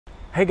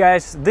Hey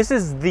guys, this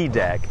is the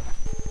deck,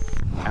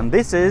 and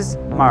this is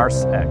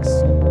MarsX.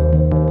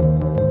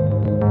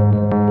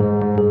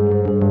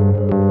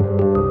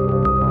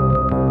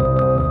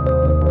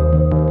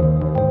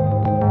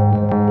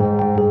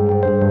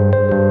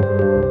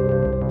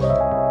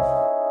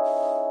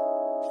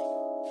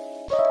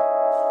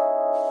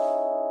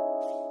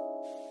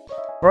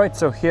 Right,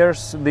 so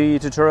here's the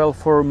tutorial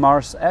for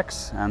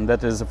MarsX, and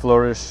that is a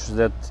flourish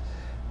that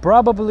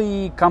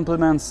probably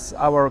complements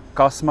our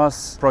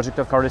Cosmos project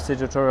of cardistry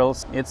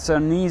tutorials. It's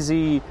an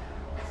easy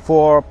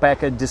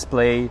 4-packet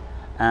display,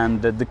 and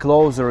the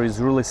closure is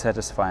really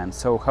satisfying.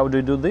 So how do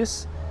you do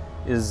this?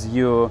 Is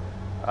you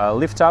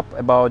lift up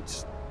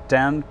about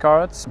 10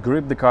 cards,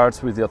 grip the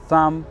cards with your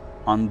thumb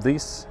on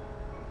this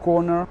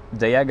corner,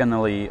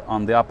 diagonally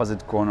on the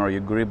opposite corner you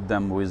grip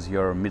them with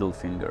your middle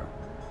finger.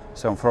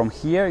 So from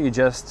here you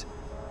just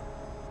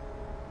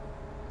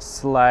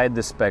slide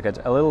this packet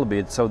a little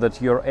bit so that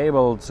you're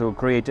able to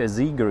create a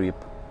Z grip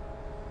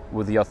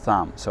with your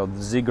thumb. So the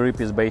Z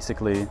grip is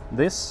basically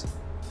this,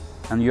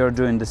 and you're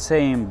doing the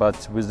same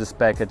but with this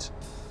packet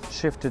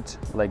shifted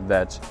like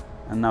that,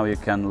 and now you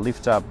can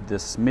lift up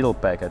this middle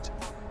packet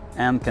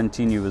and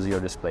continue with your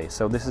display.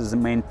 So this is the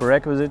main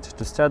prerequisite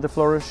to start the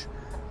flourish.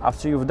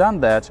 After you've done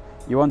that,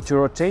 you want to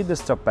rotate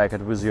this top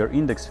packet with your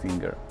index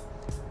finger.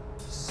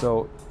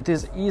 So it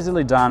is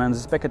easily done, and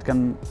this packet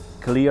can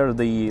clear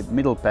the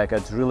middle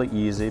packet really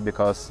easy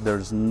because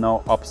there's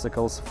no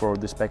obstacles for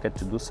this packet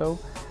to do so.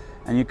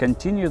 And you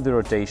continue the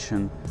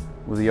rotation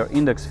with your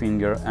index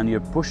finger and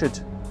you push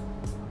it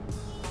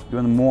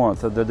even more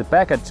so that the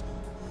packet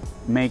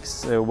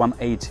makes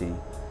 180.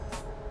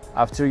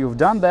 After you've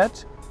done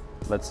that,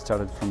 let's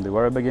start it from the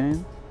very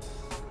beginning.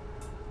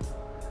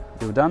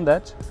 You've done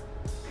that,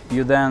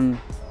 you then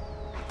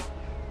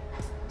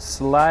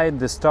slide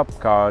the top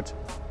card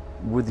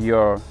with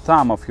your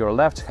thumb of your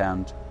left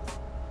hand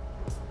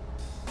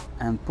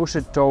and push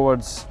it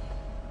towards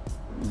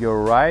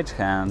your right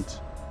hand,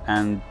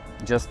 and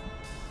just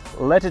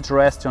let it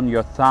rest on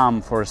your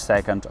thumb for a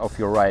second of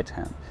your right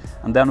hand,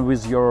 and then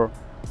with your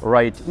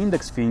right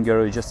index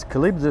finger you just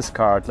clip this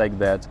card like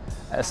that,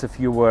 as if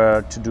you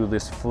were to do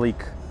this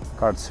flick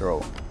card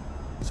throw.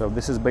 So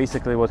this is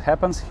basically what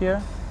happens here.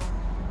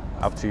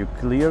 After you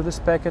clear this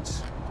packet,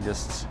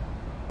 just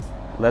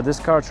let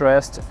this card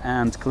rest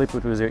and clip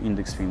it with your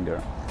index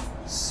finger.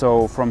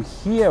 So from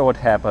here what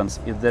happens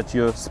is that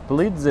you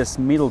split this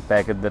middle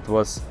packet that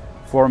was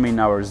forming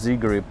our Z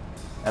grip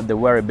at the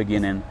very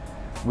beginning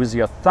with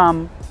your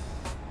thumb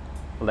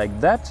like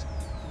that,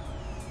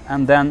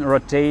 and then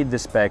rotate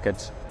this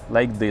packet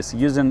like this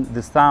using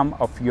the thumb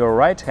of your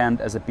right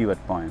hand as a pivot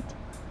point.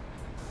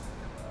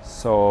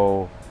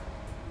 So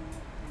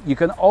you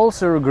can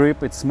also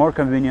regrip. It's more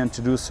convenient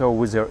to do so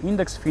with your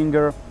index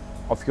finger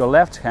of your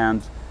left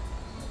hand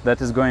that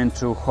is going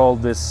to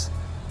hold this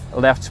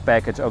left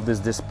packet of this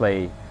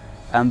display,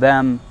 and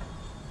then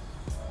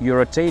you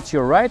rotate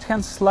your right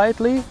hand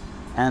slightly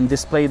and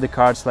display the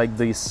cards like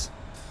this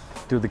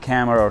to the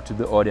camera or to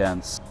the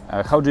audience.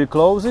 How do you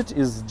close it?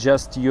 Is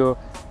just you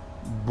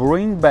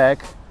bring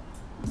back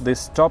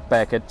this top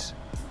packet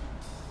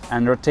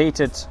and rotate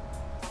it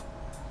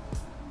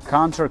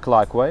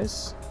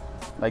counterclockwise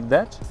like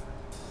that.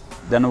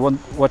 Then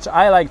what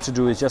I like to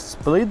do is just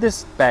split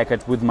this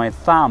packet with my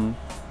thumb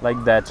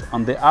like that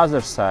on the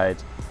other side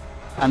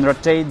and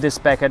rotate this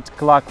packet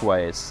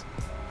clockwise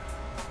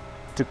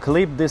to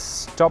clip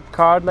this top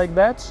card like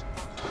that,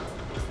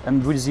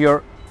 and with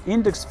your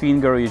index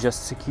finger you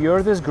just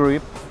secure this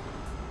grip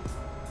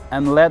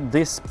and let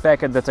this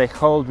packet that I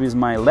hold with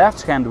my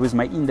left hand with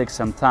my index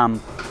and thumb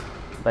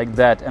like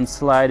that and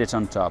slide it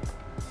on top.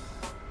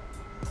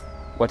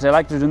 What I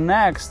like to do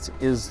next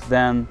is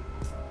then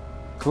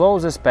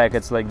close these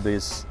packets like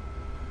this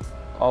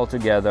all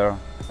together,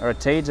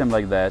 rotate them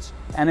like that,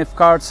 and if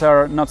cards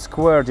are not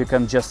squared you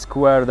can just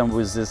square them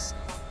with this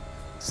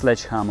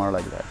sledgehammer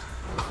like that.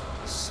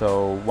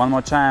 So one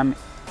more time,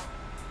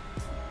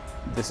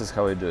 this is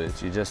how you do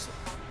it. You just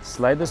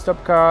slide the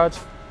top card,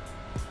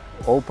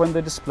 open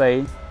the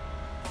display,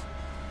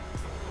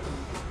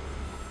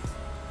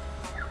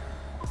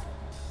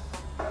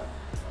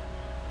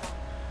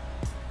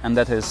 and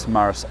that is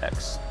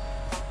MarsX.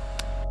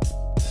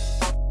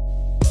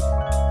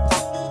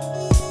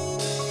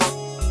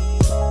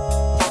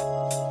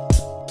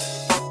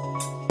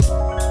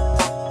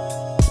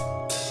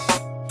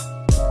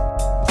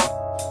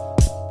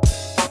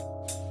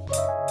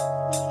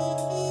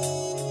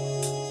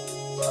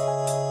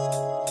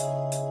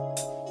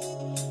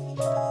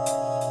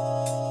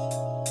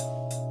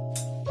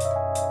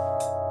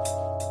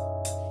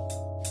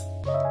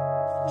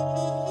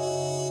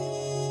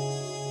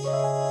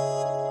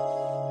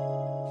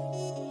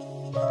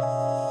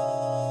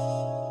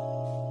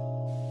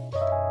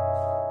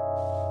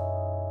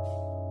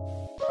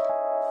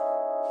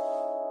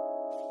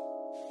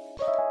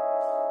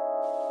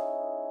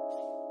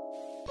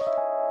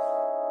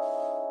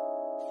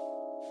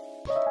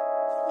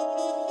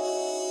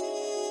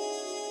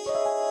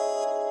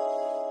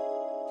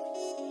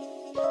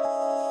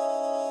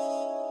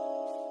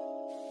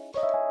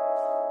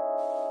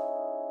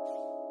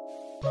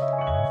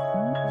 you.